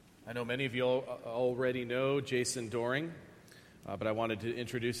I know many of you already know Jason Doring, but I wanted to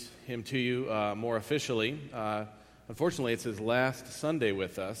introduce him to you more officially. Unfortunately, it's his last Sunday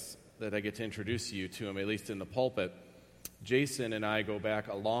with us that I get to introduce you to him, at least in the pulpit. Jason and I go back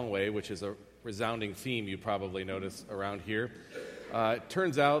a long way, which is a resounding theme you probably notice around here. It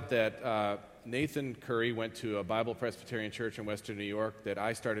turns out that Nathan Curry went to a Bible Presbyterian church in Western New York that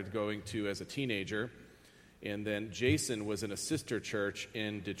I started going to as a teenager. And then Jason was in a sister church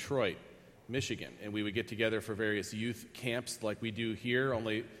in Detroit, Michigan. And we would get together for various youth camps like we do here,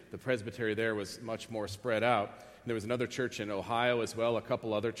 only the presbytery there was much more spread out. And there was another church in Ohio as well, a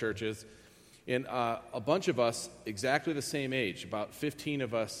couple other churches. And a bunch of us, exactly the same age, about 15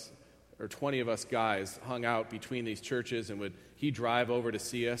 of us or 20 of us guys hung out between these churches, and he'd drive over to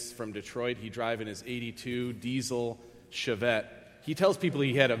see us from Detroit. He'd drive in his 82 diesel Chevette. He tells people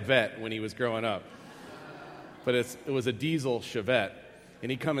he had a Vet when he was growing up. But it was a diesel Chevette,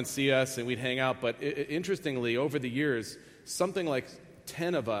 and he'd come and see us, and we'd hang out. But interestingly, over the years, something like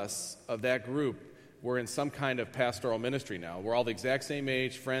 10 of us of that group were in some kind of pastoral ministry now. We're all the exact same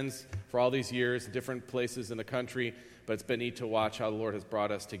age, friends for all these years, different places in the country, but it's been neat to watch how the Lord has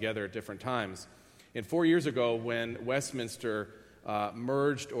brought us together at different times. And 4 years ago, when Westminster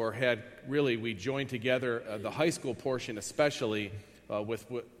merged, or we joined together the high school portion especially with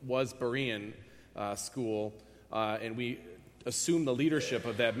what was Berean School, and we assumed the leadership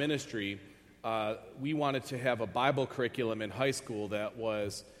of that ministry. We wanted to have a Bible curriculum in high school that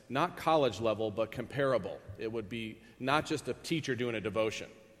was not college level, but comparable. It would be not just a teacher doing a devotion.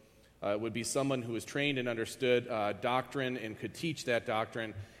 It would be someone who was trained and understood doctrine and could teach that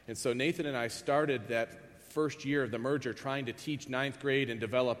doctrine. And so Nathan and I started that first year of the merger trying to teach ninth grade and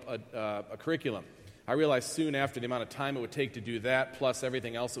develop a curriculum. I realized soon after the amount of time it would take to do that, plus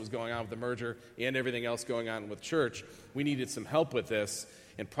everything else that was going on with the merger and everything else going on with church, we needed some help with this.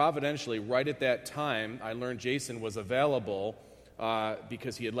 And providentially, right at that time, I learned Jason was available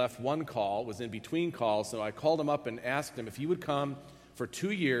because he had left one call, was in between calls. So I called him up and asked him if he would come for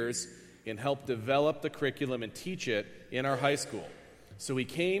 2 years and help develop the curriculum and teach it in our high school. So he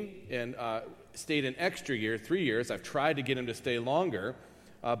came and stayed an extra year, 3 years. I've tried to get him to stay longer.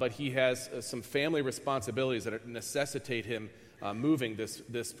 But he has some family responsibilities that necessitate him moving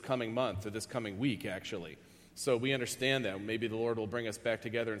this coming month, or this coming week, actually. So we understand that. Maybe the Lord will bring us back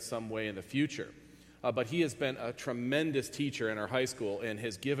together in some way in the future. But he has been a tremendous teacher in our high school and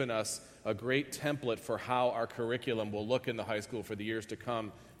has given us a great template for how our curriculum will look in the high school for the years to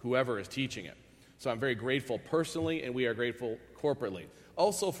come, whoever is teaching it. So I'm very grateful personally, and we are grateful corporately.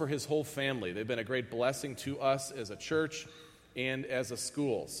 Also for his whole family. They've been a great blessing to us as a church and as a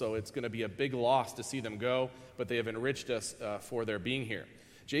school. So it's going to be a big loss to see them go, but they have enriched us for their being here.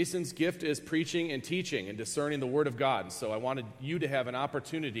 Jason's gift is preaching and teaching and discerning the Word of God. And so I wanted you to have an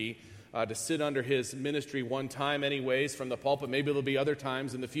opportunity to sit under his ministry one time anyways from the pulpit. Maybe there'll be other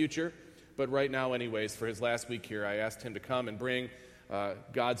times in the future, but right now anyways, for his last week here, I asked him to come and bring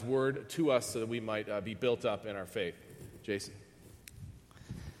God's Word to us so that we might be built up in our faith. Jason.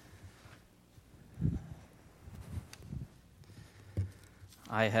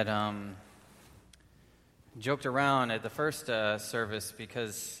 I had joked around at the first service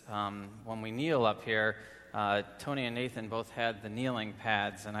because when we kneel up here, Tony and Nathan both had the kneeling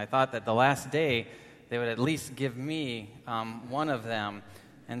pads, and I thought that the last day they would at least give me one of them.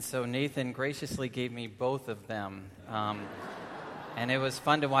 And so Nathan graciously gave me both of them. And it was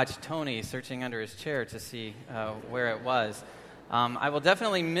fun to watch Tony searching under his chair to see where it was. I will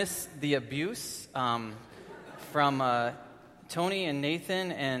definitely miss the abuse from Tony and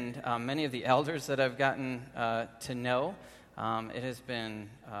Nathan and many of the elders that I've gotten to know. It has been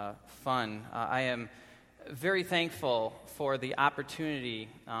fun. I am very thankful for the opportunity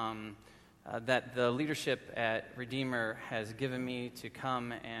that the leadership at Redeemer has given me to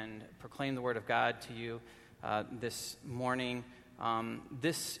come and proclaim the Word of God to you this morning.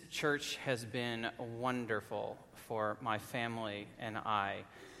 This church has been wonderful for my family and I.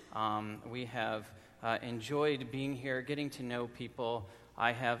 We have enjoyed being here, getting to know people.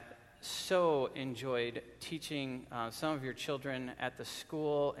 I have so enjoyed teaching some of your children at the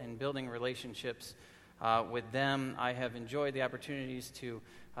school and building relationships with them. I have enjoyed the opportunities to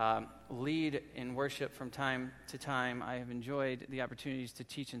lead in worship from time to time. I have enjoyed the opportunities to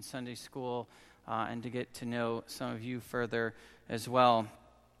teach in Sunday school and to get to know some of you further as well.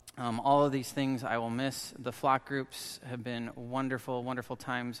 All of these things I will miss. The flock groups have been wonderful, wonderful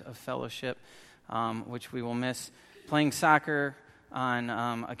times of fellowship, which we will miss. Playing soccer on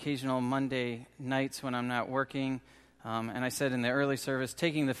occasional Monday nights when I'm not working. And I said in the early service,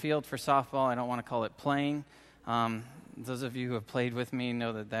 taking the field for softball, I don't want to call it playing. Those of you who have played with me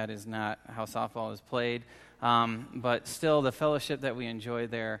know that that is not how softball is played. But still, the fellowship that we enjoy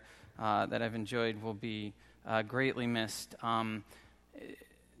there, that I've enjoyed, will be greatly missed.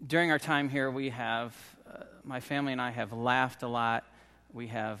 During our time here, we have, my family and I have laughed a lot, we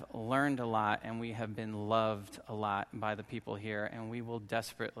have learned a lot, and we have been loved a lot by the people here, and we will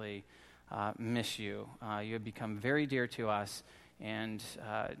desperately miss you. You have become very dear to us, and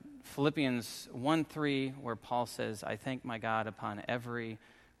Philippians 1:3, where Paul says, "I thank my God upon every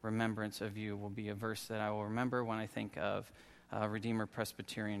remembrance of you," will be a verse that I will remember when I think of Redeemer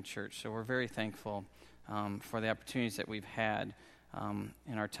Presbyterian Church. So we're very thankful for the opportunities that we've had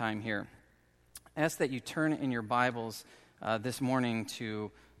in our time here. I ask that you turn in your Bibles this morning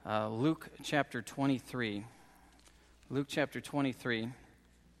to Luke chapter 23. Luke chapter 23.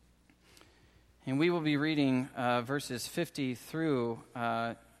 And we will be reading verses 50 through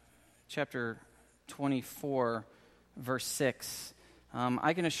chapter 24, verse 6.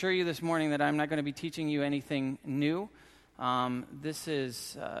 I can assure you this morning that I'm not going to be teaching you anything new. This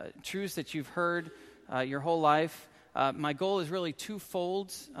is truths that you've heard your whole life. My goal is really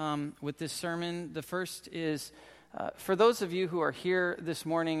twofold with this sermon. The first is for those of you who are here this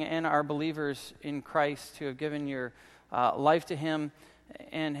morning and are believers in Christ, who have given your life to Him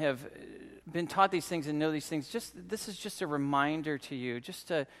and have been taught these things and know these things, this is just a reminder to you, just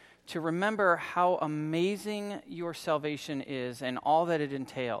to remember how amazing your salvation is and all that it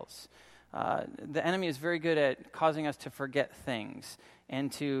entails. The enemy is very good at causing us to forget things and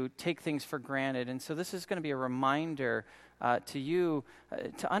to take things for granted. And so this is going to be a reminder to you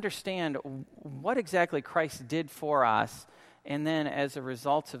to understand what exactly Christ did for us, and then as a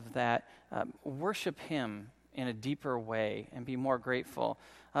result of that, worship Him in a deeper way and be more grateful.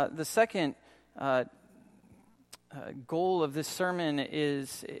 The second goal of this sermon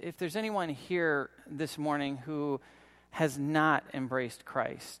is, if there's anyone here this morning who has not embraced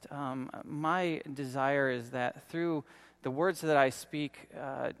Christ, my desire is that through the words that I speak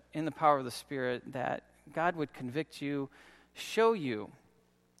in the power of the Spirit, that God would convict you, show you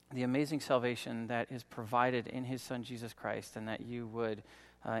the amazing salvation that is provided in His Son, Jesus Christ, and that you would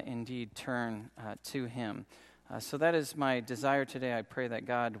indeed turn to Him. So that is my desire today. I pray that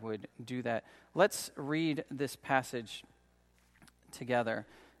God would do that. Let's read this passage together.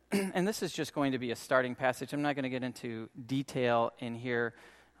 And this is just going to be a starting passage. I'm not going to get into detail in here.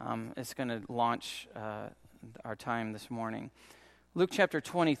 It's going to launch our time this morning. Luke chapter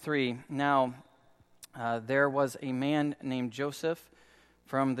 23. Now, there was a man named Joseph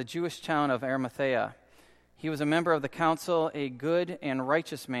from the Jewish town of Arimathea. He was a member of the council, a good and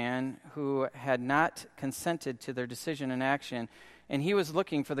righteous man who had not consented to their decision and action, and he was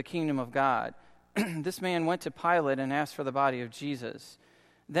looking for the kingdom of God. This man went to Pilate and asked for the body of Jesus.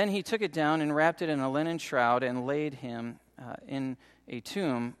 Then he took it down and wrapped it in a linen shroud and laid him in a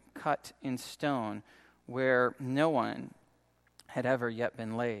tomb cut in stone, where no one had ever yet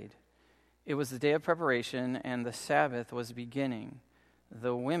been laid. It was the day of preparation, and the Sabbath was beginning.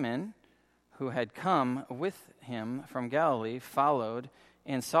 The women who had come with him from Galilee followed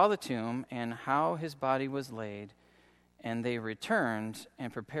and saw the tomb and how his body was laid, and they returned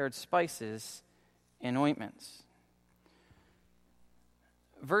and prepared spices and ointments.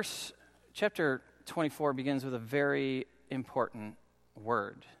 Chapter 24 begins with a very important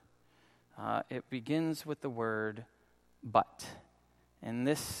word. It begins with the word but. And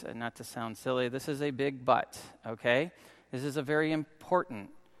this, not to sound silly, this is a big but, okay? This is a very important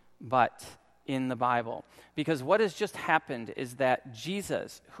but in the Bible. Because what has just happened is that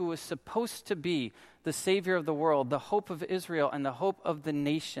Jesus, who was supposed to be the Savior of the world, the hope of Israel, and the hope of the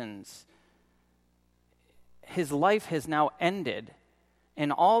nations, his life has now ended,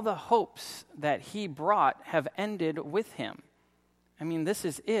 and all the hopes that he brought have ended with him. I mean, this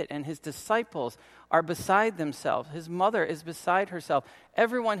is it. And his disciples are beside themselves. His mother is beside herself.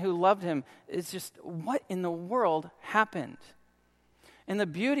 Everyone who loved him is just, what in the world happened? And the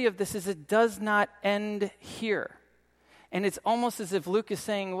beauty of this is it does not end here. And it's almost as if Luke is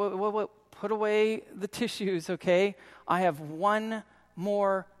saying, put away the tissues, okay? I have one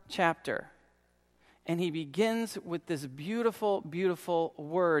more chapter. And he begins with this beautiful, beautiful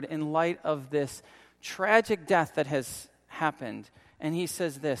word in light of this tragic death that has happened. And he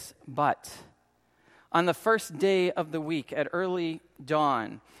says this, but on the first day of the week at early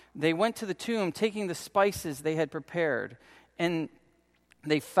dawn, they went to the tomb taking the spices they had prepared. And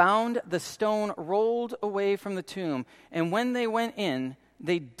they found the stone rolled away from the tomb. And when they went in,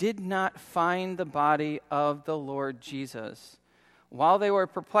 they did not find the body of the Lord Jesus. While they were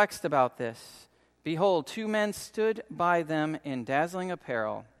perplexed about this, behold, two men stood by them in dazzling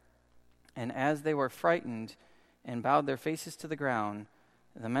apparel. And as they were frightened and bowed their faces to the ground.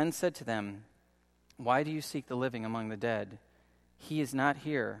 The men said to them, "Why do you seek the living among the dead? He is not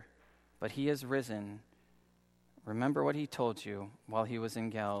here, but he has risen. Remember what he told you while he was in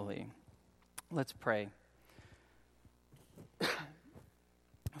Galilee." Let's pray.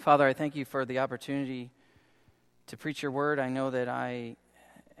 Father, I thank you for the opportunity to preach your word. I know that I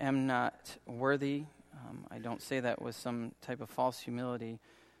am not worthy. I don't say that with some type of false humility.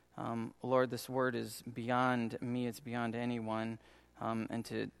 Lord, this word is beyond me. It's beyond anyone. And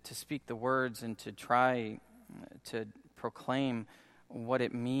to speak the words and to try to proclaim what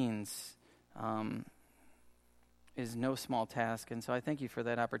it means is no small task. And so I thank you for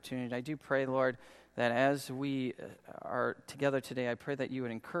that opportunity. I do pray, Lord, that as we are together today, I pray that you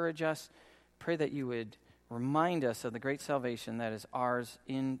would encourage us, pray that you would remind us of the great salvation that is ours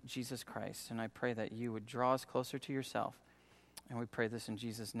in Jesus Christ. And I pray that you would draw us closer to yourself. And we pray this in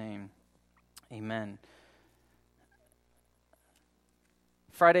Jesus' name. Amen.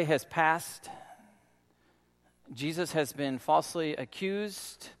 Friday has passed. Jesus has been falsely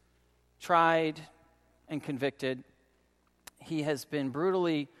accused, tried, and convicted. He has been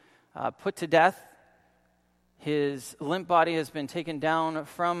brutally put to death. His limp body has been taken down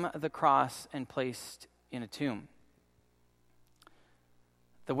from the cross and placed in a tomb.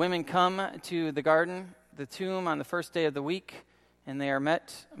 The women come to the garden, the tomb, on the first day of the week, and they are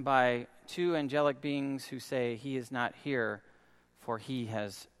met by two angelic beings who say, "He is not here, for he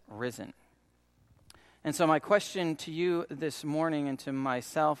has risen." And so my question to you this morning and to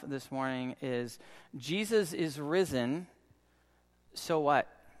myself this morning is, Jesus is risen, so what?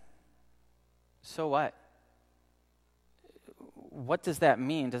 So what? What does that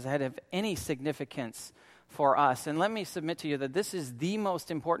mean? Does that have any significance for us? And let me submit to you that this is the most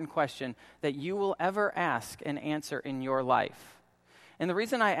important question that you will ever ask and answer in your life. And the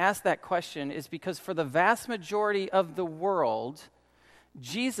reason I ask that question is because for the vast majority of the world,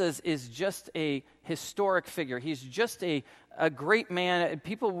 Jesus is just a historic figure. He's just a great man.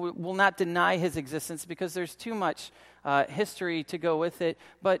 People will not deny his existence because there's too much history to go with it.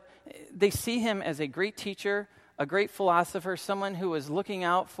 But they see him as a great teacher, a great philosopher, someone who was looking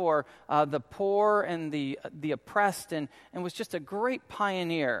out for the poor and the oppressed, and was just a great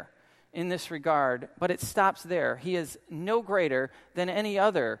pioneer in this regard. But it stops there. He is no greater than any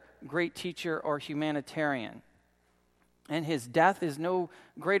other great teacher or humanitarian. And his death is no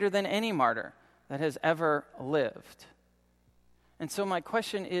greater than any martyr that has ever lived. And so my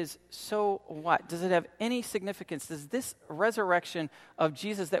question is, so what? Does it have any significance? Does this resurrection of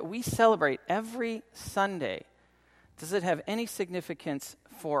Jesus that we celebrate every Sunday, does it have any significance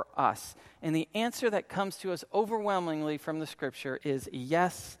for us? And the answer that comes to us overwhelmingly from the Scripture is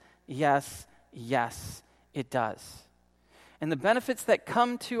yes, yes, yes, it does. And the benefits that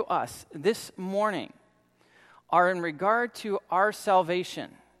come to us this morning are in regard to our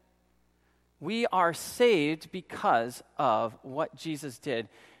salvation. We are saved because of what Jesus did.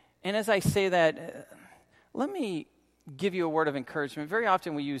 And as I say that, let me give you a word of encouragement. Very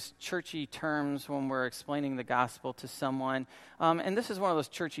often we use churchy terms when we're explaining the gospel to someone. And this is one of those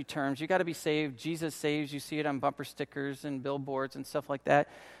churchy terms. You got to be saved. Jesus saves. You see it on bumper stickers and billboards and stuff like that.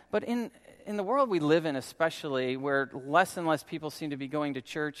 But in the world we live in, especially, where less and less people seem to be going to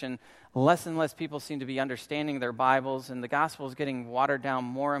church and less people seem to be understanding their Bibles, and the gospel is getting watered down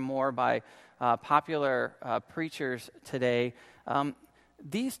more and more by popular preachers today,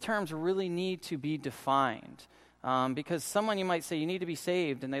 these terms really need to be defined. Because someone, you might say, you need to be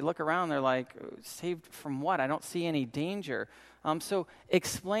saved, and they look around, they're like, saved from what? I don't see any danger. So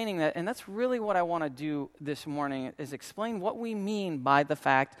explaining that, and that's really what I want to do this morning, is explain what we mean by the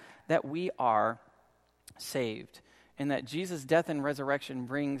fact that we are saved, and that Jesus' death and resurrection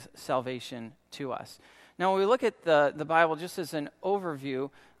brings salvation to us. Now, when we look at the Bible just as an overview,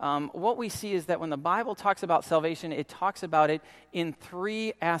 what we see is that when the Bible talks about salvation, it talks about it in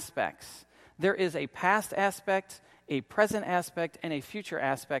three aspects. There is a past aspect, a present aspect, and a future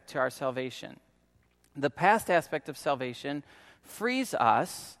aspect to our salvation. The past aspect of salvation frees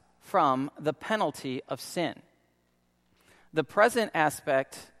us from the penalty of sin. The present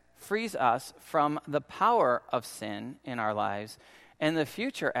aspect frees us from the power of sin in our lives, and the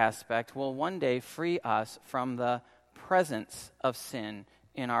future aspect will one day free us from the presence of sin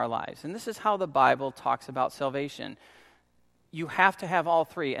in our lives. And this is how the Bible talks about salvation. You have to have all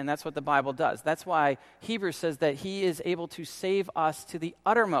three, and that's what the Bible does. That's why Hebrews says that he is able to save us to the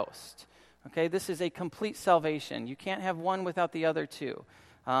uttermost. Okay, this is a complete salvation. You can't have one without the other two.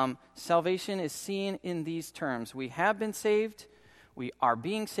 Salvation is seen in these terms. We have been saved, we are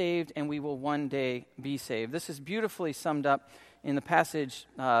being saved, and we will one day be saved. This is beautifully summed up in the passage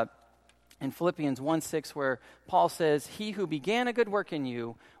in Philippians 1:6, where Paul says, "He who began a good work in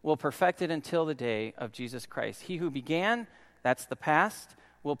you will perfect it until the day of Jesus Christ." He who began, that's the past,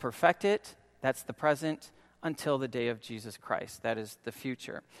 will perfect it, that's the present, until the day of Jesus Christ. That is the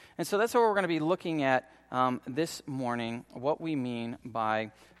future. And so that's what we're going to be looking at this morning, what we mean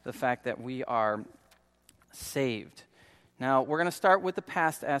by the fact that we are saved. Now, we're going to start with the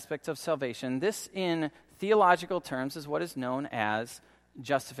past aspects of salvation. This, in theological terms, is what is known as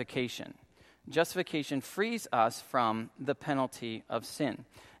justification. Justification frees us from the penalty of sin.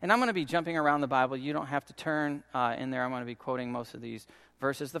 And I'm going to be jumping around the Bible. You don't have to turn in there. I'm going to be quoting most of these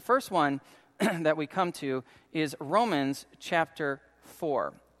verses. The first one that we come to is Romans chapter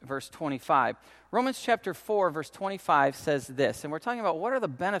 4, verse 25. Romans chapter 4, verse 25 says this, and we're talking about what are the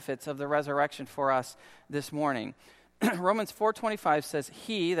benefits of the resurrection for us this morning. Romans 4:25 says,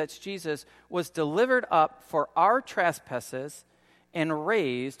 "He," that's Jesus, "was delivered up for our trespasses and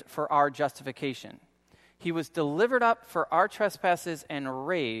raised for our justification." He was delivered up for our trespasses and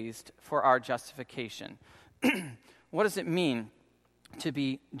raised for our justification. What does it mean to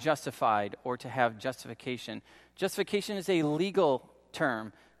be justified or to have justification? Justification is a legal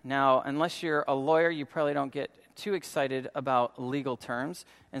term. Now, unless you're a lawyer, you probably don't get too excited about legal terms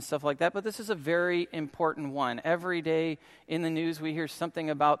and stuff like that, but this is a very important one. Every day in the news, we hear something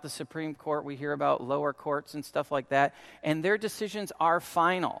about the Supreme Court, we hear about lower courts and stuff like that, and their decisions are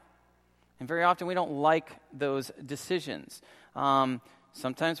final. And very often we don't like those decisions.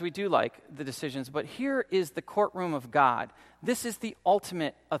 Sometimes we do like the decisions, but here is the courtroom of God. This is the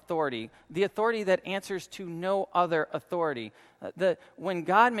ultimate authority, the authority that answers to no other authority. When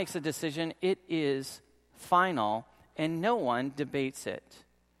God makes a decision, it is final, and no one debates it.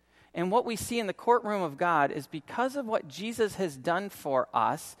 And what we see in the courtroom of God is because of what Jesus has done for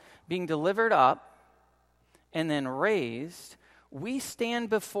us, being delivered up and then raised, we stand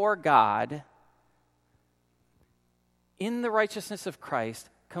before God in the righteousness of Christ,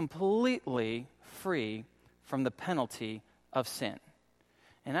 completely free from the penalty of sin.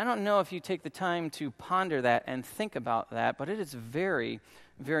 And I don't know if you take the time to ponder that and think about that, but it is very,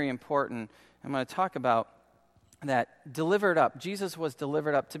 very important. I'm going to talk about that. Delivered up. Jesus was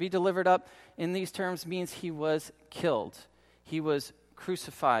delivered up. To be delivered up in these terms means he was killed. He was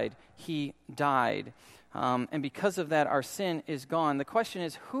crucified. He died. And because of that, our sin is gone. The question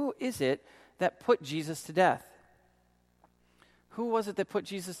is, who is it that put Jesus to death? Who was it that put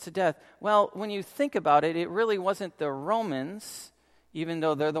Jesus to death? Well, when you think about it, it really wasn't the Romans, even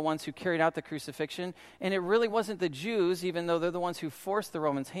though they're the ones who carried out the crucifixion, and it really wasn't the Jews, even though they're the ones who forced the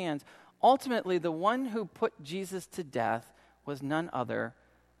Romans' hands. Ultimately, the one who put Jesus to death was none other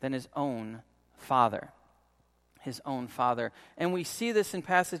than his own Father. His own Father. And we see this in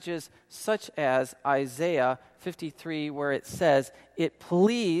passages such as Isaiah 53, where it says, "It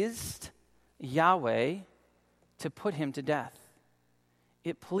pleased Yahweh to put him to death."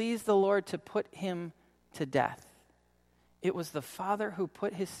 It pleased the Lord to put him to death. It was the Father who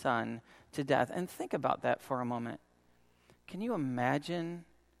put his Son to death. And think about that for a moment. Can you imagine?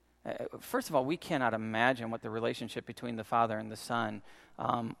 First of all, we cannot imagine what the relationship between the Father and the Son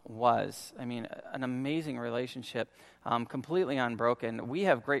was. I mean, an amazing relationship, completely unbroken. We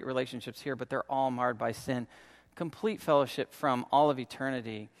have great relationships here, but they're all marred by sin. Complete fellowship from all of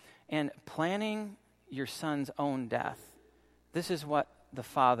eternity. And planning your Son's own death. This is what the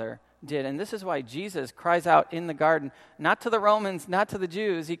Father did. And this is why Jesus cries out in the garden, not to the Romans, not to the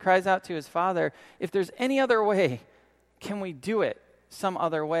Jews. He cries out to his Father, if there's any other way, can we do it some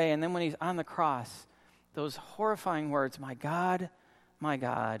other way? And then when he's on the cross, those horrifying words, my God,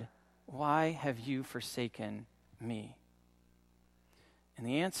 why have you forsaken me?" And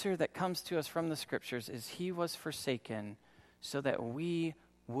the answer that comes to us from the Scriptures is he was forsaken so that we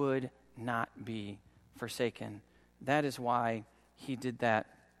would not be forsaken. That is why he did that.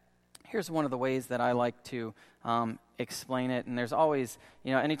 Here's one of the ways that I like to explain it, and there's always,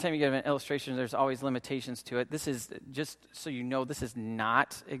 anytime you give an illustration, there's always limitations to it. This is, just so you know, this is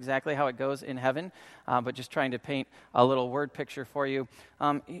not exactly how it goes in heaven, but just trying to paint a little word picture for you.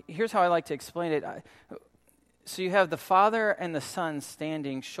 Here's how I like to explain it. So you have the Father and the Son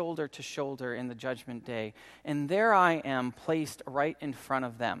standing shoulder to shoulder in the judgment day, and there I am placed right in front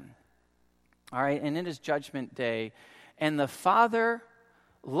of them. All right, and it is judgment day, and the Father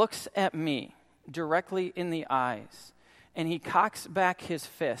looks at me directly in the eyes, and he cocks back his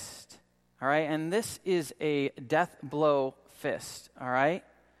fist, all right? And this is a death blow fist, all right?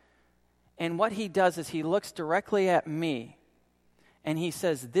 And what he does is he looks directly at me, and he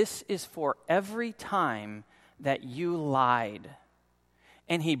says, "This is for every time that you lied."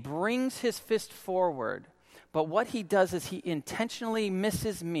 And he brings his fist forward, but what he does is he intentionally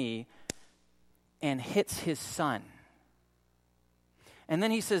misses me and hits his son. And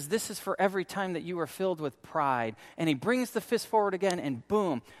then he says, this is for every time that you are filled with pride. And he brings the fist forward again, and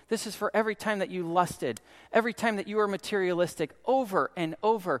boom, this is for every time that you lusted, every time that you are materialistic, over and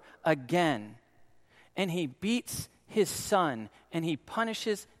over again. And he beats his son, and he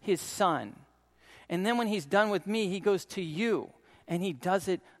punishes his son. And then when he's done with me, he goes to you, and he does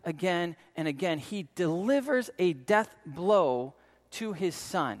it again and again. He delivers a death blow to his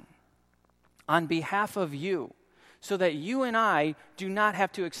son on behalf of you, so that you and I do not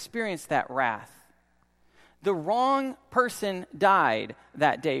have to experience that wrath. The wrong person died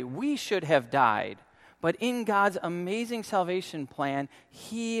that day. We should have died. But in God's amazing salvation plan,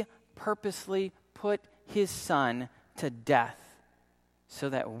 he purposely put his son to death so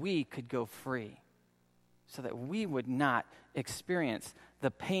that we could go free, so that we would not experience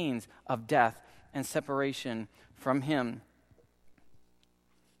the pains of death and separation from him.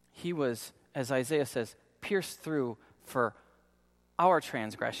 He was, as Isaiah says, pierced through for our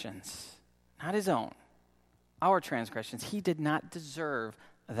transgressions, not his own, our transgressions. He did not deserve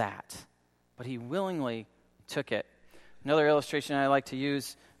that, but he willingly took it. Another illustration I like to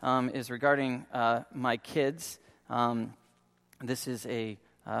use is regarding my kids. This is a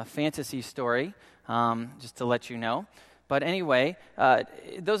fantasy story, just to let you know. But anyway,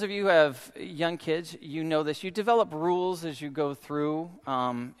 those of you who have young kids, you know this. You develop rules as you go through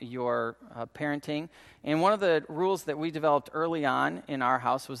your parenting. And one of the rules that we developed early on in our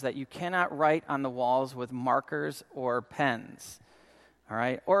house was that you cannot write on the walls with markers or pens, all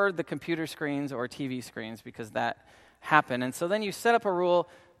right? Or the computer screens or TV screens, because that happened. And so then you set up a rule.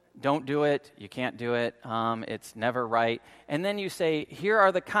 Don't do it. You can't do it. It's never right. And then you say, here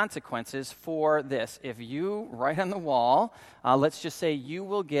are the consequences for this. If you write on the wall, let's just say you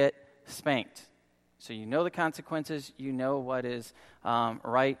will get spanked. So you know the consequences. You know what is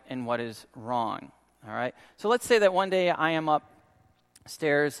right and what is wrong. All right? So let's say that one day I am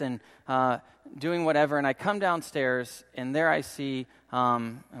upstairs and doing whatever, and I come downstairs, and there I see,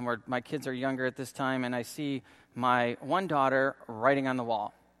 and where my kids are younger at this time, and I see my one daughter writing on the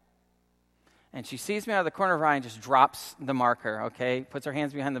wall. And she sees me out of the corner of her eye and just drops the marker, okay? Puts her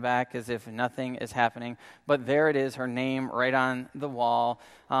hands behind the back as if nothing is happening. But there it is, her name right on the wall.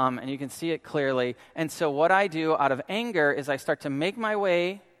 And you can see it clearly. And so what I do out of anger is I start to make my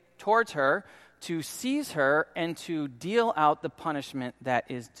way towards her to seize her and to deal out the punishment that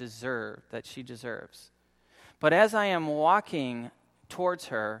is deserved, that she deserves. But as I am walking towards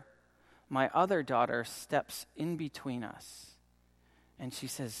her, my other daughter steps in between us. And she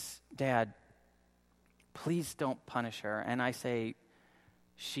says, Dad, please don't punish her. And I say,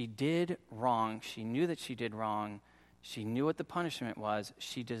 she did wrong. She knew that she did wrong. She knew what the punishment was.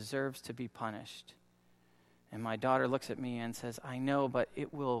 She deserves to be punished. And my daughter looks at me and says, I know, but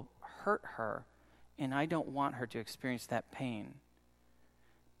it will hurt her, and I don't want her to experience that pain.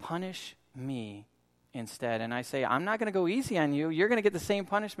 Punish me instead. And I say, I'm not going to go easy on you. You're going to get the same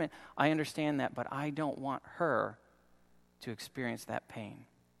punishment. I understand that, but I don't want her to experience that pain.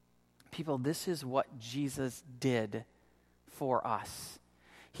 People, this is what Jesus did for us.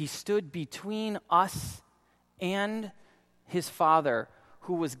 He stood between us and his Father,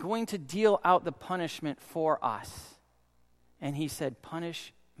 who was going to deal out the punishment for us. And he said,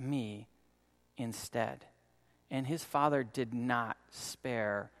 punish me instead. And his Father did not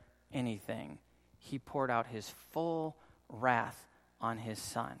spare anything. He poured out his full wrath on his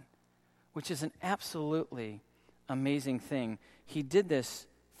Son, which is an absolutely amazing thing. He did this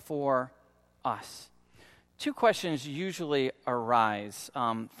for us. Two questions usually arise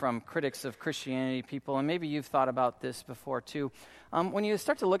from critics of Christianity, people, and maybe you've thought about this before too. When you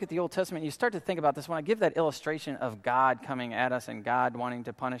start to look at the Old Testament, you start to think about this. When I give that illustration of God coming at us and God wanting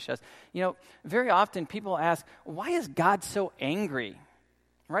to punish us, very often people ask, why is God so angry?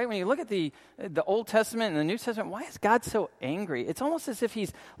 Right? When you look at the Old Testament and the New Testament, why is God so angry? It's almost as if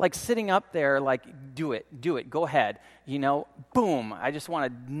he's like sitting up there like, do it, go ahead. Boom, I just want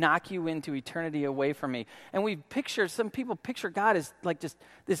to knock you into eternity away from me. And some people picture God as like just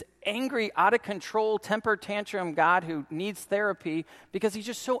this angry, out of control, temper tantrum God who needs therapy because he's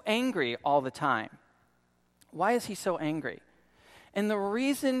just so angry all the time. Why is he so angry? And the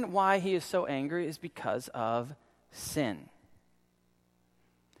reason why he is so angry is because of sin.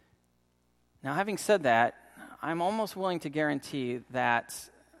 Now, having said that, I'm almost willing to guarantee that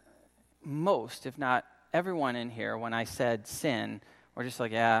most, if not everyone in here, when I said sin, were just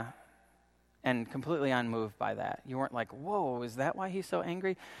like, yeah, and completely unmoved by that. You weren't like, whoa, is that why he's so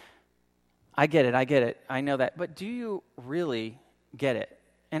angry? I get it, I know that. But do you really get it?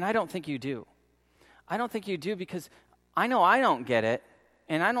 And I don't think you do. I don't think you do because I know I don't get it,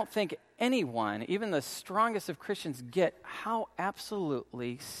 And I don't think anyone, even the strongest of Christians, get how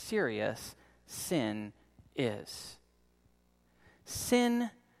absolutely serious sin is. Sin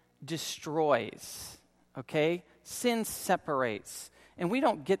destroys, okay? Sin separates. And we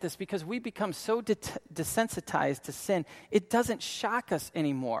don't get this because we become so desensitized to sin, it doesn't shock us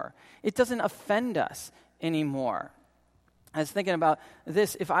anymore. It doesn't offend us anymore. I was thinking about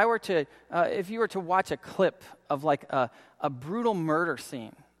this. If you were to watch a clip of like a brutal murder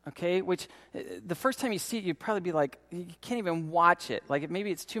scene, okay, which the first time you see it, you'd probably be like, you can't even watch it. Like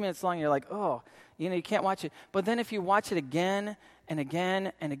maybe it's 2 minutes long, and you're like, oh, you can't watch it. But then if you watch it again and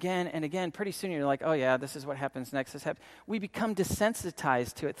again and again and again, pretty soon you're like, oh yeah, this is what happens next. We become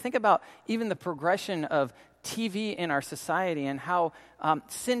desensitized to it. Think about even the progression of TV in our society and how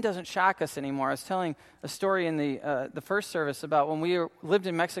sin doesn't shock us anymore. I was telling a story in the first service about when we lived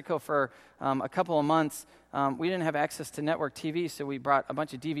in Mexico for a couple of months. We didn't have access to network TV, so we brought a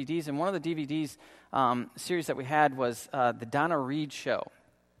bunch of DVDs. And one of the DVDs series that we had was the Donna Reed Show.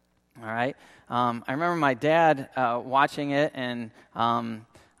 All right. I remember my dad watching it, and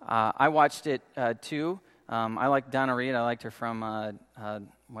I watched it too. I liked Donna Reed. I liked her from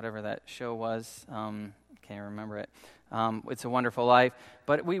whatever that show was. Can't remember it. It's a Wonderful Life.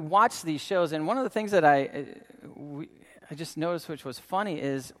 But we watched these shows, and one of the things that I just noticed, which was funny,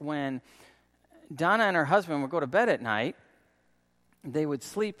 is when Donna and her husband would go to bed at night, they would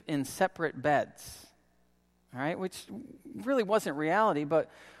sleep in separate beds, all right, which really wasn't reality. But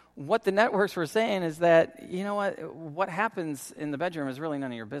what the networks were saying is that, you know what happens in the bedroom is really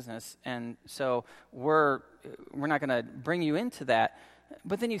none of your business, and so we're not going to bring you into that.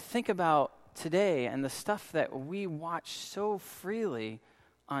 But then you think about today and the stuff that we watch so freely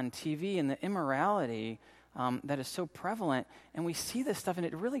on TV and the immorality that is so prevalent, and we see this stuff and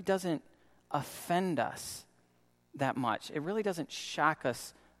it really doesn't offend us that much. It really doesn't shock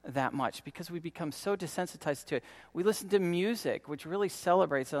us that much because we become so desensitized to it. We listen to music, which really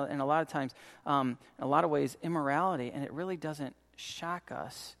celebrates, in a lot of times, in a lot of ways, immorality, and it really doesn't shock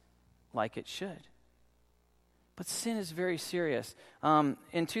us like it should. But sin is very serious.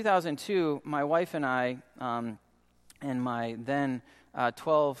 In 2002, my wife and I and my then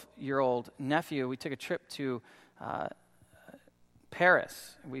 12-year-old nephew, we took a trip to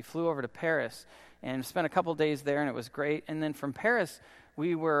Paris. We flew over to Paris and spent a couple days there, and it was great. And then from Paris,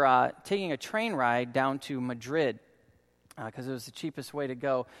 we were taking a train ride down to Madrid because it was the cheapest way to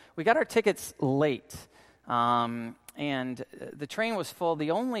go. We got our tickets late, and the train was full.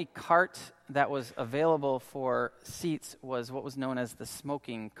 The only cart that was available for seats was what was known as the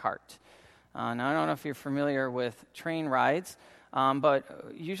smoking cart. Now, I don't know if you're familiar with train rides,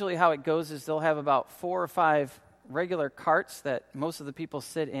 but usually how it goes is they'll have about 4 or 5 regular carts that most of the people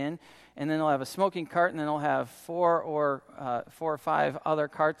sit in, and then they'll have a smoking cart, and then they'll have 4 or 5 other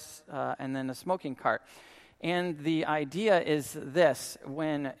carts, and then a smoking cart. And the idea is this: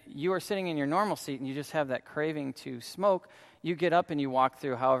 when you are sitting in your normal seat and you just have that craving to smoke, you get up and you walk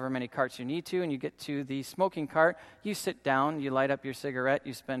through however many carts you need to, and you get to the smoking cart, you sit down, you light up your cigarette,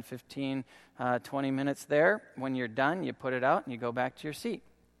 you spend 15, 20 minutes there. When you're done, you put it out and you go back to your seat.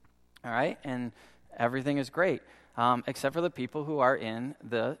 All right? And everything is great, except for the people who are in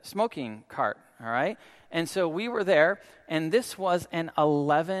the smoking cart. All right? And so we were there, and this was an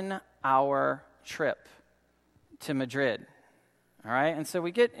 11-hour trip to Madrid. All right? And so we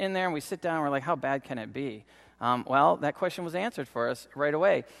get in there and we sit down and we're like, how bad can it be? Well, that question was answered for us right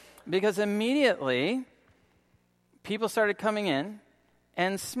away, because immediately people started coming in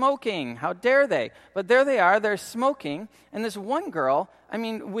and smoking. How dare they? But there they are, they're smoking, and this one girl, I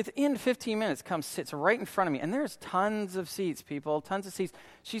mean, within 15 minutes comes, sits right in front of me, and there's tons of seats, people, tons of seats.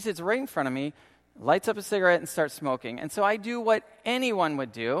 She sits right in front of me, lights up a cigarette, and starts smoking. And so I do what anyone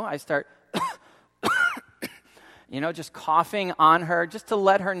would do. I start just coughing on her just to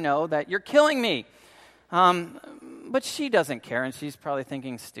let her know that you're killing me. But she doesn't care, and she's probably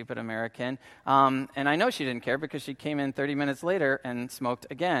thinking, stupid American. And I know she didn't care because she came in 30 minutes later and smoked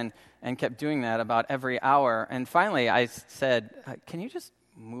again and kept doing that about every hour. And finally I said, can you just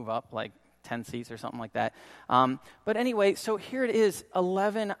move up like 10 seats or something like that? But anyway, so here it is,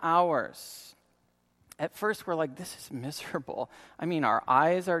 11 hours. At first we're like, this is miserable. I mean, our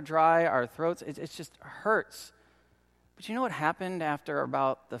eyes are dry, our throats, it just hurts. But you know what happened after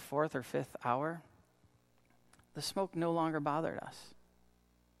about the 4th or 5th hour? The smoke no longer bothered us.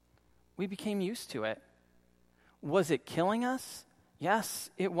 We became used to it. Was it killing us? Yes,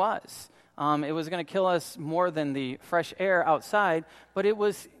 it was. It was going to kill us more than the fresh air outside, but it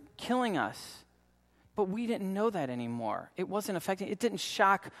was killing us. But we didn't know that anymore. It wasn't affecting, it didn't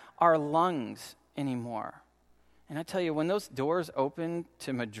shock our lungs anymore. And I tell you, when those doors opened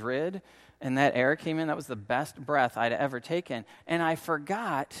to Madrid and that air came in, that was the best breath I'd ever taken. And I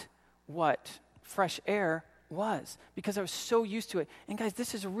forgot what fresh air was because I was so used to it. And guys,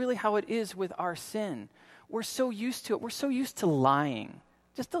 this is really how it is with our sin. We're so used to it. We're so used to lying.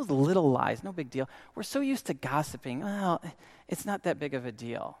 Just those little lies, no big deal. We're so used to gossiping. Well, it's not that big of a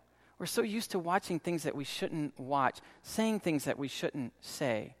deal. We're so used to watching things that we shouldn't watch, saying things that we shouldn't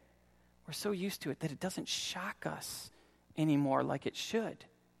say. We're so used to it that it doesn't shock us anymore like it should.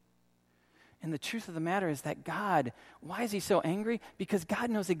 And the truth of the matter is that God, why is he so angry? Because God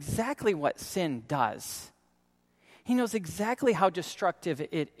knows exactly what sin does. He knows exactly how destructive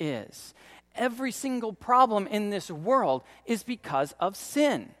it is. Every single problem in this world is because of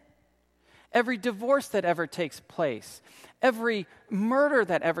sin. Every divorce that ever takes place, every murder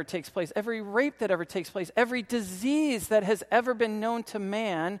that ever takes place, every rape that ever takes place, every disease that has ever been known to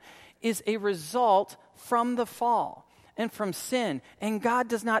man is a result from the fall and from sin. And God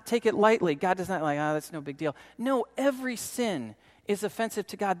does not take it lightly. God does not that's no big deal. No, every sin is offensive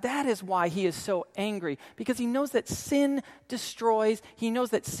to God. That is why he is so angry, because he knows that sin destroys. He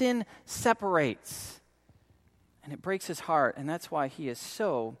knows that sin separates. And it breaks his heart, and that's why he is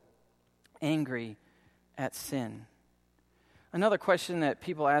so angry at sin. Another question that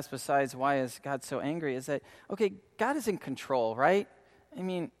people ask besides why is God so angry is that, okay, God is in control, right? I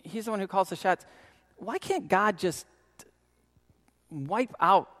mean, he's the one who calls the shots. Why can't God just wipe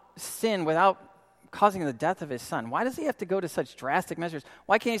out sin without causing the death of his son? Why does he have to go to such drastic measures?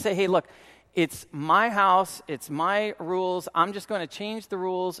 Why can't he say, hey, look, it's my house, it's my rules, I'm just going to change the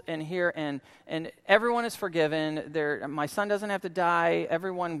rules and everyone is forgiven, my son doesn't have to die,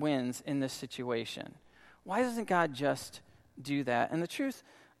 everyone wins in this situation. Why doesn't God just do that? And the truth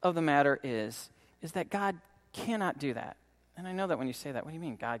of the matter is that God cannot do that. And I know that when you say that, what do you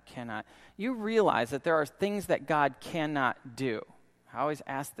mean God cannot? You realize that there are things that God cannot do. I always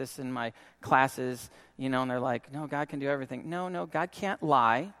ask this in my classes, and they're like, no, God can do everything. No, God can't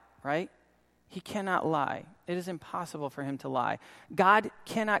lie, right? He cannot lie. It is impossible for him to lie. God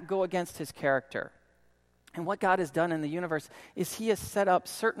cannot go against his character. And what God has done in the universe is he has set up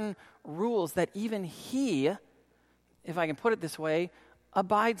certain rules that even he, if I can put it this way,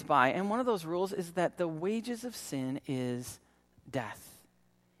 abides by. And one of those rules is that the wages of sin is death.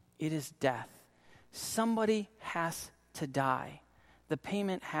 It is death. Somebody has to die. The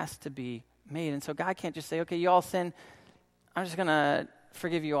payment has to be made. And so God can't just say, okay, you all sin. I'm just going to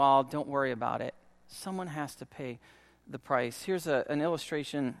forgive you all. Don't worry about it. Someone has to pay the price. Here's an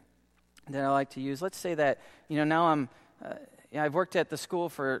illustration that I like to use. Let's say that, now I've worked at the school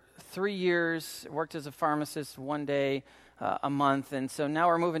for 3 years, worked as a pharmacist one day a month, and so now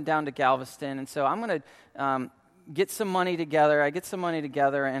we're moving down to Galveston, and so I'm going to get some money together. I get some money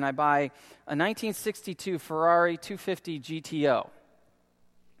together, and I buy a 1962 Ferrari 250 GTO.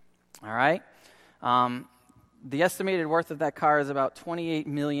 All right? The estimated worth of that car is about $28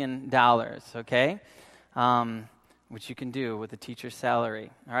 million, okay? Which you can do with a teacher's salary.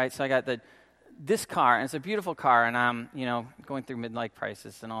 All right, so I got this car, and it's a beautiful car, and I'm, going through midlife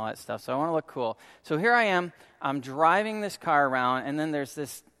crisis and all that stuff, so I want to look cool. So here I am, I'm driving this car around, and then there's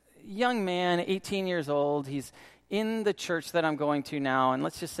this young man, 18 years old. He's in the church that I'm going to now, and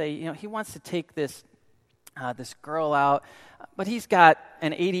let's just say, he wants to take this girl out, but he's got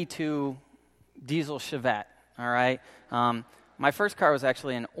an 82 diesel Chevette, all right? My first car was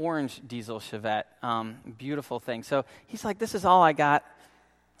actually an orange diesel Chevette, beautiful thing. So he's like, this is all I got.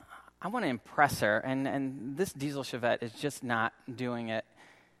 I want to impress her, and this diesel Chevette is just not doing it.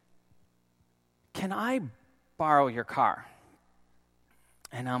 Can I borrow your car?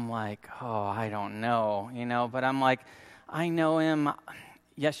 And I'm like, oh, I don't know, but I'm like, I know him.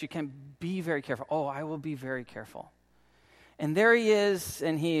 Yes, you can. Be very careful. Oh, I will be very careful. And there he is,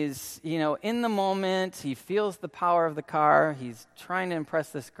 and he's, in the moment, he feels the power of the car. He's trying to impress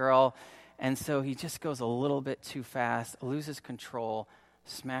this girl, and so he just goes a little bit too fast, loses control,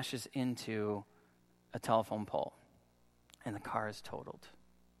 smashes into a telephone pole, and the car is totaled.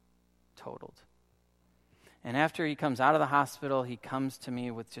 And after he comes out of the hospital, he comes to me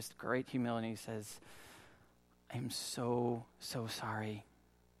with just great humility. He says, I'm so sorry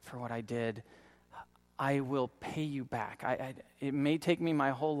for what I did. I will pay you back. It may take me my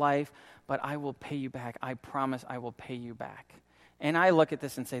whole life, but I will pay you back. I promise I will pay you back. And I look at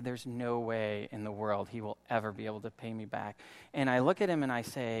this and say, there's no way in the world he will ever be able to pay me back. And I look at him and I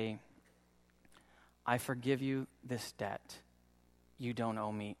say, I forgive you this debt. You don't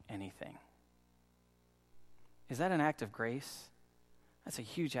owe me anything. Is that an act of grace? That's a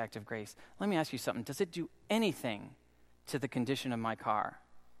huge act of grace. Let me ask you something. Does it do anything to the condition of my car?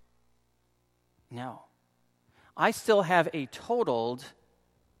 No. I still have a totaled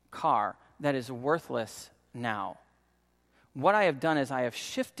car that is worthless now. What I have done is I have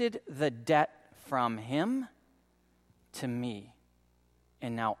shifted the debt from him to me.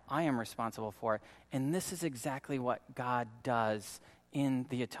 And now I am responsible for it. And this is exactly what God does in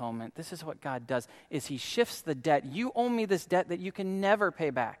the atonement. This is what God does, is he shifts the debt. You owe me this debt that you can never pay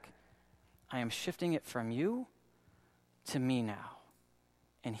back. I am shifting it from you to me now.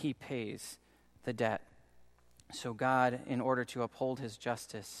 And he pays the debt. So God, in order to uphold his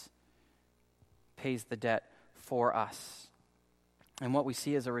justice, pays the debt for us. And what we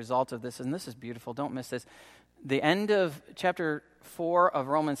see as a result of this, and this is beautiful, don't miss this. The end of chapter 4 of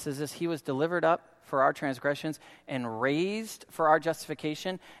Romans says this: he was delivered up for our transgressions and raised for our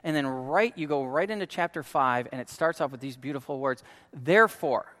justification. And then you go right into chapter 5, and it starts off with these beautiful words.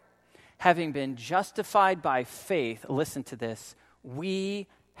 Therefore, having been justified by faith, listen to this, we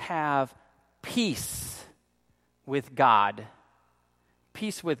have peace with God.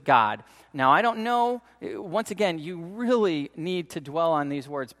 Peace with God. Now, I don't know, once again, you really need to dwell on these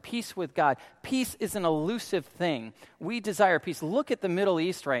words. Peace with God. Peace is an elusive thing. We desire peace. Look at the Middle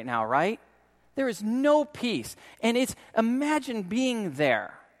East right now, right? There is no peace. And imagine being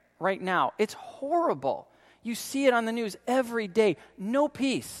there right now. It's horrible. You see it on the news every day. No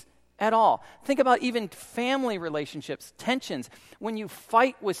peace at all. Think about even family relationships, tensions. When you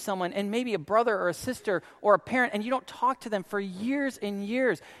fight with someone, and maybe a brother or a sister or a parent, and you don't talk to them for years and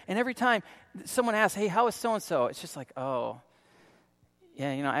years, and every time someone asks, hey, how is so-and-so? It's just like, oh,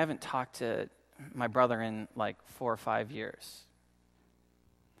 yeah, I haven't talked to my brother in like 4 or 5 years.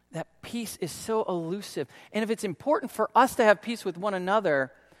 That peace is so elusive. And if it's important for us to have peace with one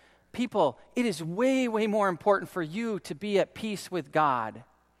another, people, it is way, way more important for you to be at peace with God.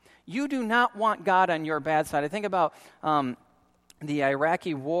 You do not want God on your bad side. I think about the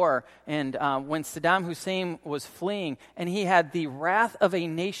Iraqi war, and when Saddam Hussein was fleeing, and he had the wrath of a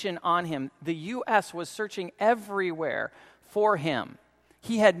nation on him, the U.S. was searching everywhere for him.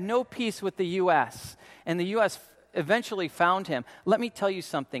 He had no peace with the U.S., and the U.S. eventually found him. Let me tell you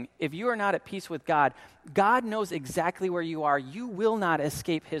something. If you are not at peace with God, God knows exactly where you are. You will not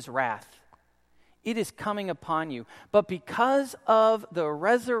escape his wrath. It is coming upon you. But because of the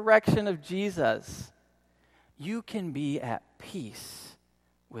resurrection of Jesus, you can be at peace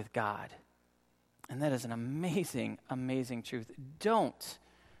with God. And that is an amazing, amazing truth. Don't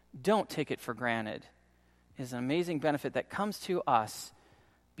take it for granted. It is an amazing benefit that comes to us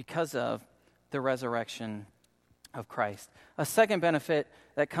because of the resurrection of Christ. A second benefit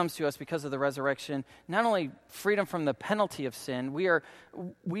that comes to us because of the resurrection, not only freedom from the penalty of sin,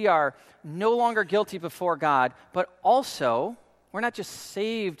 we are no longer guilty before God, but also we're not just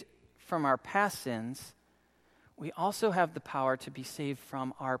saved from our past sins, we also have the power to be saved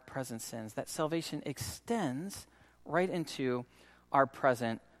from our present sins. That salvation extends right into our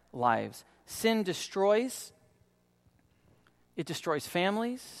present lives. Sin destroys. It destroys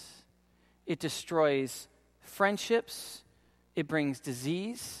families. It destroys friendships. It brings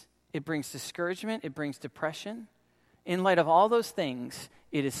disease. It brings discouragement. It brings depression. In light of all those things,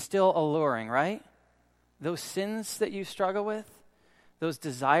 it is still alluring, right? Those sins that you struggle with, those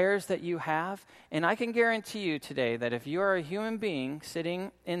desires that you have. And I can guarantee you today that if you are a human being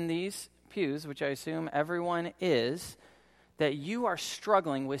sitting in these pews, which I assume everyone is, that you are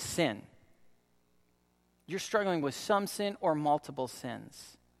struggling with sin. You're struggling with some sin or multiple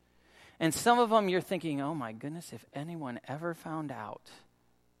sins. And some of them you're thinking, oh my goodness, if anyone ever found out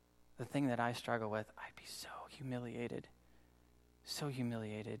the thing that I struggle with, I'd be so humiliated. So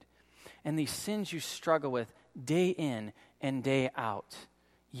humiliated. And these sins you struggle with day in and day out,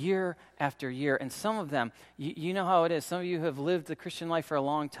 year after year. And some of them, you know how it is. Some of you have lived the Christian life for a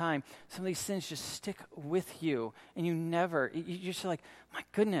long time. Some of these sins just stick with you. And you're just like, my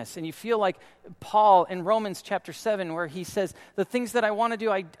goodness. And you feel like Paul in Romans chapter 7, where he says, the things that I want to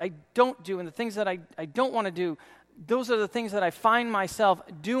do, I don't do. And the things that I don't want to do, those are the things that I find myself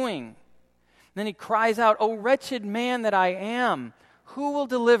doing. And then he cries out, "O wretched man that I am, who will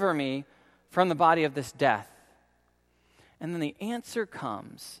deliver me from the body of this death?" And then the answer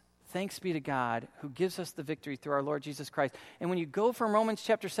comes, thanks be to God who gives us the victory through our Lord Jesus Christ. And when you go from Romans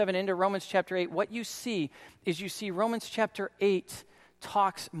chapter 7 into Romans chapter 8, what you see is Romans chapter 8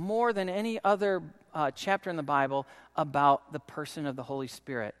 talks more than any other chapter in the Bible about the person of the Holy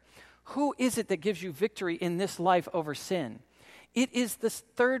Spirit. Who is it that gives you victory in this life over sin? It is this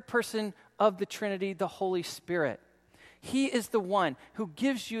third person of the Trinity, the Holy Spirit. He is the one who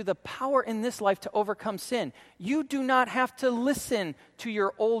gives you the power in this life to overcome sin. You do not have to listen to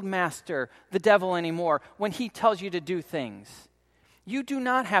your old master, the devil, anymore when he tells you to do things. You do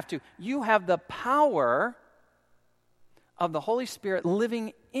not have to. You have the power of the Holy Spirit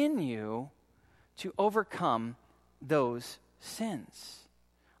living in you to overcome those sins.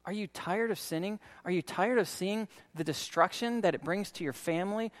 Are you tired of sinning? Are you tired of seeing the destruction that it brings to your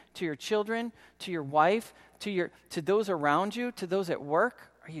family, to your children, to your wife, to those around you, to those at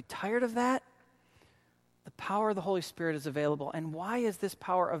work? Are you tired of that? The power of the Holy Spirit is available. And why is this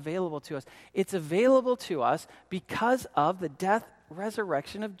power available to us? It's available to us because of the death,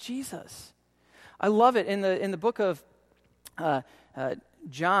 resurrection of Jesus. I love it in the book of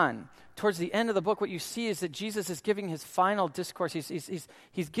John. Towards the end of the book, what you see is that Jesus is giving his final discourse.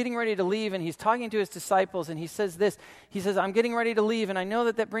 He's getting ready to leave, and he's talking to his disciples, and he says this. He says, I'm getting ready to leave, and I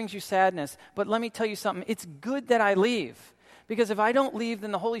know that brings you sadness, but let me tell you something. It's good that I leave, because if I don't leave,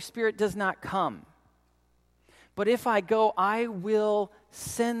 then the Holy Spirit does not come. But if I go, I will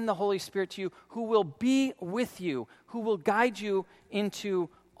send the Holy Spirit to you, who will be with you, who will guide you into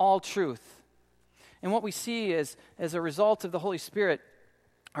all truth. And what we see is, as a result of the Holy Spirit,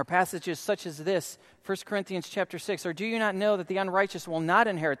 are passages such as this, 1 Corinthians chapter 6, or do you not know that the unrighteous will not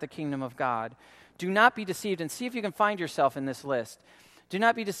inherit the kingdom of God? Do not be deceived, and see if you can find yourself in this list. Do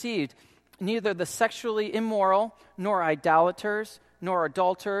not be deceived, neither the sexually immoral, nor idolaters, nor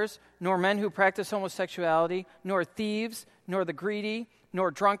adulterers, nor men who practice homosexuality, nor thieves, nor the greedy,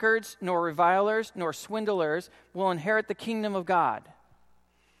 nor drunkards, nor revilers, nor swindlers will inherit the kingdom of God.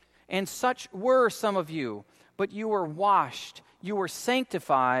 And such were some of you, but you were washed, you were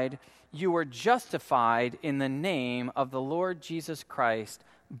sanctified, you were justified in the name of the Lord Jesus Christ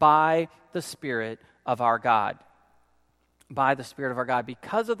by the Spirit of our God. By the Spirit of our God.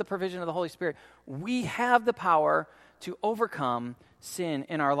 Because of the provision of the Holy Spirit, we have the power to overcome sin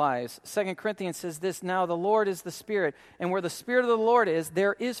in our lives. 2 Corinthians says this, now the Lord is the Spirit, and where the Spirit of the Lord is,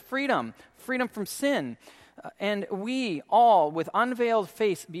 there is freedom from sin. And we all, with unveiled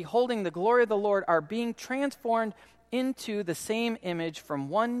face, beholding the glory of the Lord, are being transformed into the same image from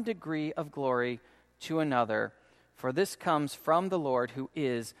one degree of glory to another. For this comes from the Lord, who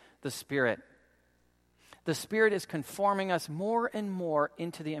is the Spirit. The Spirit is conforming us more and more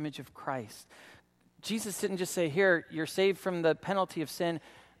into the image of Christ. Jesus didn't just say, here, you're saved from the penalty of sin,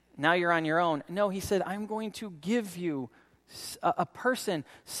 now you're on your own. No, he said, I'm going to give you a person,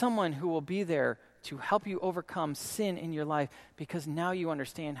 someone who will be there to help you overcome sin in your life, because now you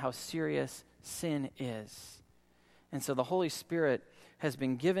understand how serious sin is. And so the Holy Spirit has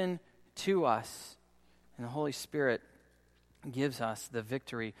been given to us, and the Holy Spirit gives us the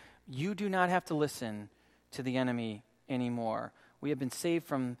victory. You do not have to listen to the enemy anymore. We have been saved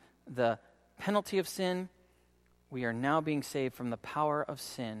from the penalty of sin. We are now being saved from the power of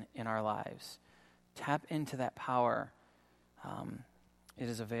sin in our lives. Tap into that power. It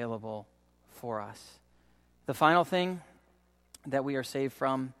is available for us. The final thing that we are saved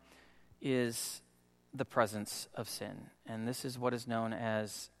from is the presence of sin. And this is what is known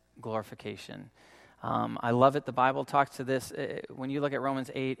as glorification. I love it. The Bible talks to this. When you look at Romans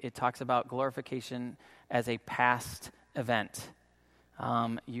 8, it talks about glorification as a past event.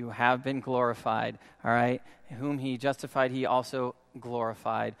 You have been glorified, all right? Whom he justified, he also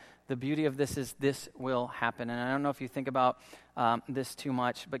glorified. The beauty of this is this will happen. And I don't know if you think about this too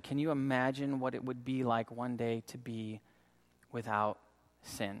much, but can you imagine what it would be like one day to be without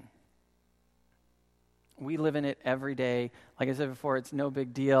sin? We live in it every day. Like I said before, it's no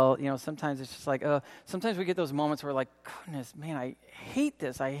big deal. You know, sometimes it's just like, sometimes we get those moments where we're like, goodness, man, I hate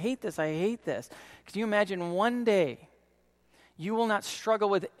this. I hate this. I hate this. Can you imagine one day you will not struggle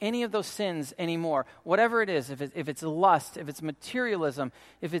with any of those sins anymore? Whatever it is, if it's lust, if it's materialism,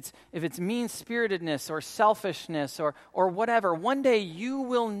 if it's mean-spiritedness or selfishness or whatever, one day you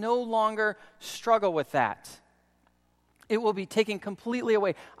will no longer struggle with that. It will be taken completely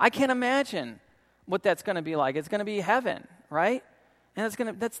away. I can't imagine what that's going to be like. It's going to be heaven, right?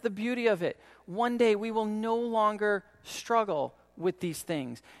 And that's the beauty of it. One day we will no longer struggle with these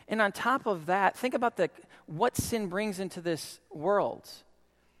things. And on top of that, think about what sin brings into this world.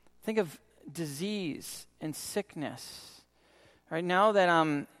 Think of disease and sickness. Right now that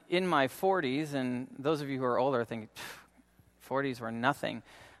I'm in my 40s, and those of you who are older think 40s were nothing.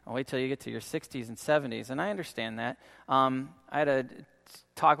 I'll wait till you get to your 60s and 70s, and I understand that. I had a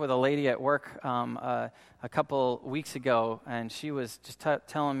talk with a lady at work a couple weeks ago, and she was just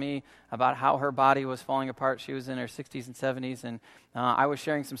telling me about how her body was falling apart. She was in her 60s and 70s, and I was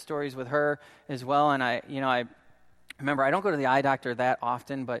sharing some stories with her as well. And I remember, I don't go to the eye doctor that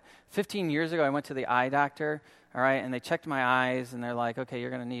often, but 15 years ago I went to the eye doctor, all right, and they checked my eyes, and they're like, okay,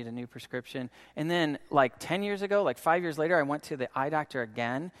 you're going to need a new prescription. And then like 10 years ago, like 5 years later, I went to the eye doctor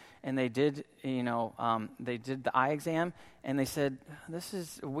again, and they did the eye exam, and they said, this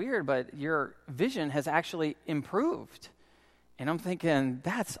is weird, but your vision has actually improved. And I'm thinking,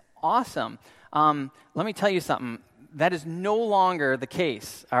 that's awesome. Let me tell you something. That is no longer the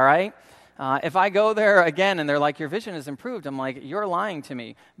case, all right? If I go there again and they're like, your vision has improved, I'm like, you're lying to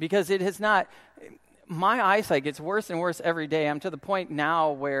me, because it has not. My eyesight gets worse and worse every day. I'm to the point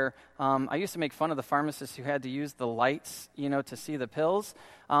now where I used to make fun of the pharmacists who had to use the lights, to see the pills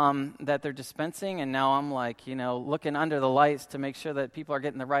that they're dispensing. And now I'm like, looking under the lights to make sure that people are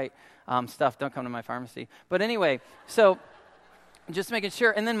getting the right stuff. Don't come to my pharmacy. But anyway, so just making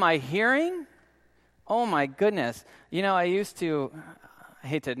sure. And then my hearing, oh my goodness. I used to, I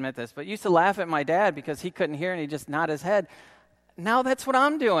hate to admit this, but used to laugh at my dad because he couldn't hear and he'd just nod his head. Now that's what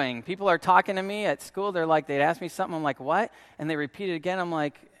I'm doing. People are talking to me at school. They'd ask me something. I'm like, what? And they repeat it again. I'm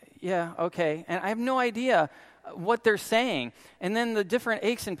like, yeah, okay. And I have no idea what they're saying. And then the different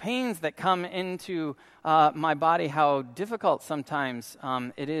aches and pains that come into my body, how difficult sometimes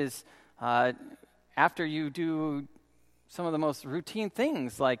it is after you do some of the most routine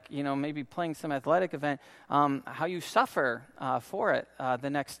things, like, maybe playing some athletic event, how you suffer for it the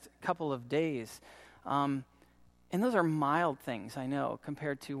next couple of days. And those are mild things, I know,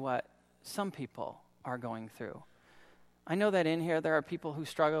 compared to what some people are going through. I know that in here there are people who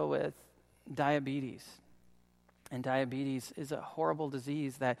struggle with diabetes. And diabetes is a horrible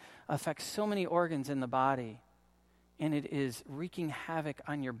disease that affects so many organs in the body. And it is wreaking havoc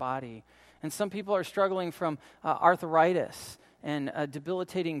on your body. And some people are struggling from arthritis and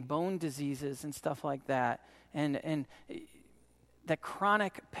debilitating bone diseases and stuff like that. And that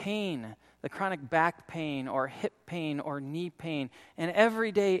chronic pain, the chronic back pain or hip pain or knee pain, and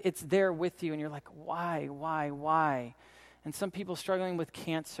every day it's there with you, and you're like, why? And some people struggling with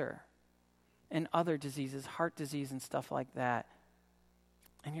cancer and other diseases, heart disease and stuff like that.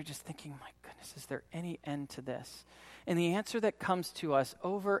 And you're just thinking, my goodness, is there any end to this? And the answer that comes to us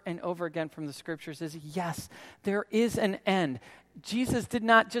over and over again from the scriptures is yes, there is an end. Jesus did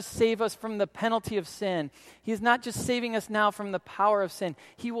not just save us from the penalty of sin. He is not just saving us now from the power of sin.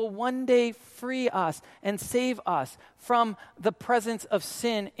 He will one day free us and save us from the presence of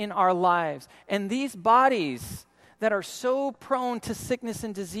sin in our lives. And these bodies that are so prone to sickness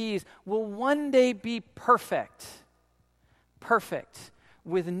and disease will one day be perfect,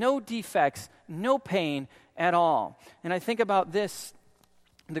 with no defects, no pain at all. And I think about this,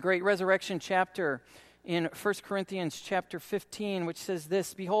 the great resurrection chapter in 1 Corinthians chapter 15, which says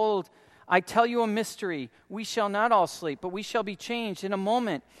this, behold, I tell you a mystery. We shall not all sleep, but we shall be changed in a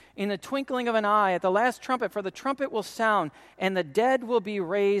moment, in the twinkling of an eye, at the last trumpet. For the trumpet will sound, and the dead will be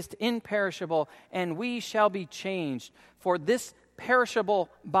raised imperishable, and we shall be changed. For this perishable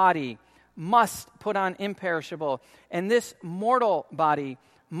body must put on imperishable, and this mortal body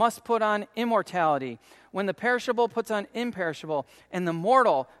must put on immortality. When the perishable puts on imperishable, and the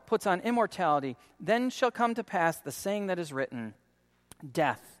mortal puts on immortality, then shall come to pass the saying that is written,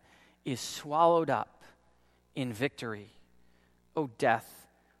 death is swallowed up in victory. O death,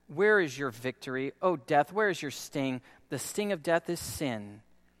 where is your victory? O death, where is your sting? The sting of death is sin,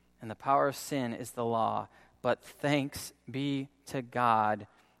 and the power of sin is the law. But thanks be to God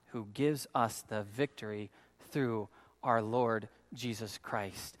who gives us the victory through our Lord Jesus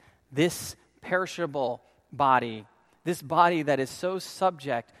Christ. This perishable body, this body that is so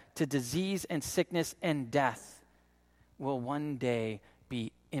subject to disease and sickness and death, will one day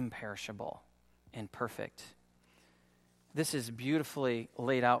be imperishable and perfect. This is beautifully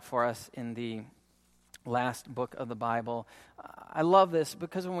laid out for us in the last book of the Bible. I love this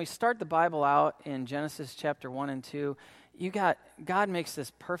because when we start the Bible out in Genesis chapter 1 and 2, God makes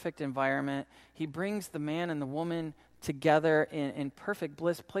this perfect environment. He brings the man and the woman together in perfect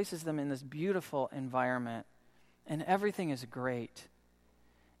bliss, places them in this beautiful environment, and everything is great.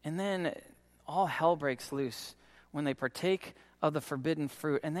 And then all hell breaks loose when they partake of the forbidden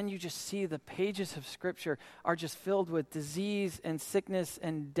fruit, and then you just see the pages of Scripture are just filled with disease and sickness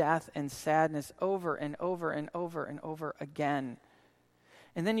and death and sadness over and over and over and over again.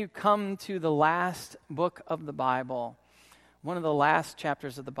 And then you come to the last book of the Bible, one of the last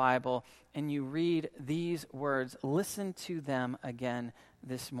chapters of the Bible, and you read these words. Listen to them again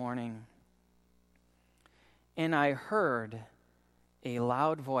this morning. And I heard a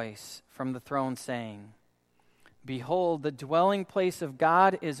loud voice from the throne saying, behold, the dwelling place of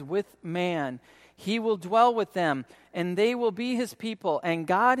God is with man. He will dwell with them, and they will be his people, and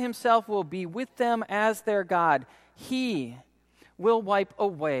God himself will be with them as their God. He will wipe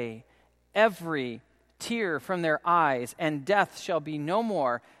away every tear from their eyes, and death shall be no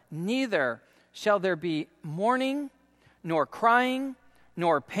more. Neither shall there be mourning, nor crying,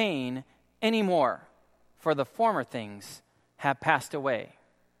 nor pain anymore, for the former things have passed away.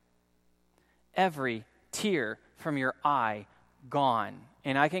 Every tear from your eye gone.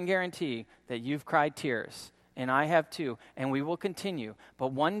 And I can guarantee that you've cried tears, and I have too, and we will continue.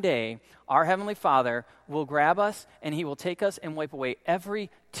 But one day, our Heavenly Father will grab us, and He will take us and wipe away every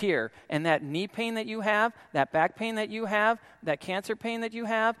tear. And that knee pain that you have, that back pain that you have, that cancer pain that you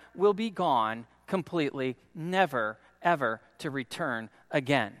have will be gone completely, never, ever to return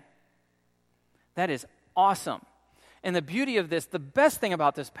again. That is awesome. And the beauty of this, the best thing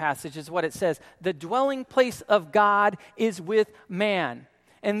about this passage is what it says. The dwelling place of God is with man.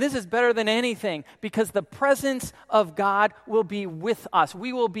 And this is better than anything because the presence of God will be with us.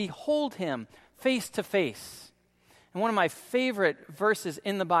 We will behold Him face to face. And one of my favorite verses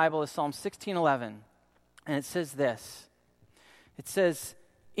in the Bible is Psalm 16:11. And it says this. It says,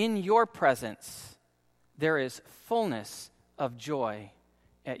 in your presence there is fullness of joy.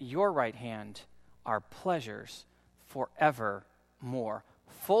 At your right hand are pleasures forevermore.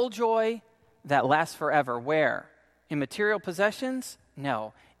 Full joy that lasts forever. Where? In material possessions?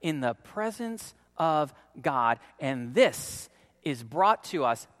 No. In the presence of God. And this is brought to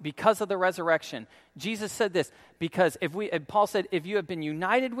us because of the resurrection. Jesus said this, because Paul said, if you have been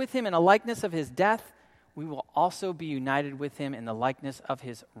united with Him in a likeness of His death, we will also be united with Him in the likeness of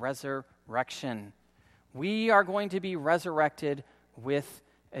His resurrection. We are going to be resurrected with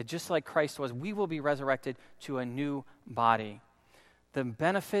just like Christ was, we will be resurrected to a new body. The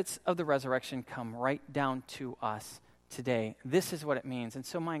benefits of the resurrection come right down to us today. This is what it means. And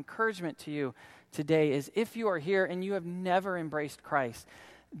so my encouragement to you today is if you are here and you have never embraced Christ,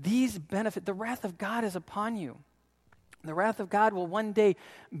 these benefits, the wrath of God is upon you. The wrath of God will one day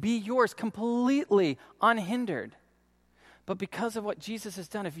be yours completely unhindered. But because of what Jesus has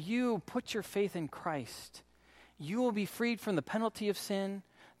done, if you put your faith in Christ, you will be freed from the penalty of sin,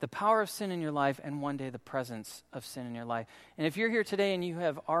 the power of sin in your life, and one day the presence of sin in your life. And if you're here today and you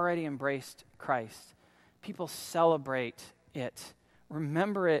have already embraced Christ, people celebrate it.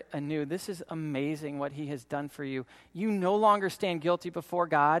 Remember it anew. This is amazing what He has done for you. You no longer stand guilty before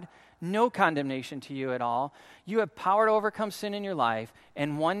God. No condemnation to you at all. You have power to overcome sin in your life.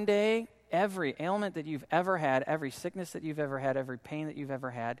 And one day, every ailment that you've ever had, every sickness that you've ever had, every pain that you've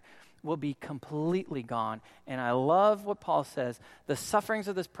ever had, will be completely gone. And I love what Paul says. The sufferings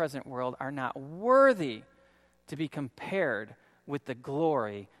of this present world are not worthy to be compared with the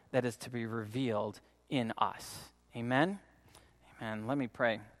glory that is to be revealed in us. Amen? Amen. Let me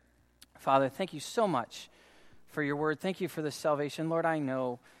pray. Father, thank you so much for your word. Thank you for this salvation. Lord, I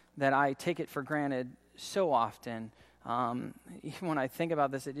know that I take it for granted so often. Even when I think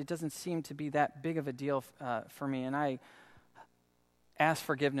about this, it doesn't seem to be that big of a deal for me, and I ask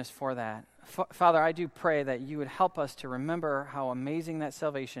forgiveness for that. Father, I do pray that you would help us to remember how amazing that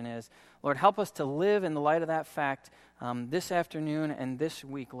salvation is. Lord, help us to live in the light of that fact this afternoon and this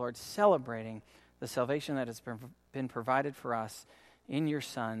week, Lord, celebrating the salvation that has been provided for us in your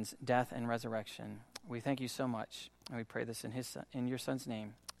Son's death and resurrection. We thank you so much, and we pray this in your Son's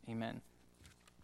name. Amen.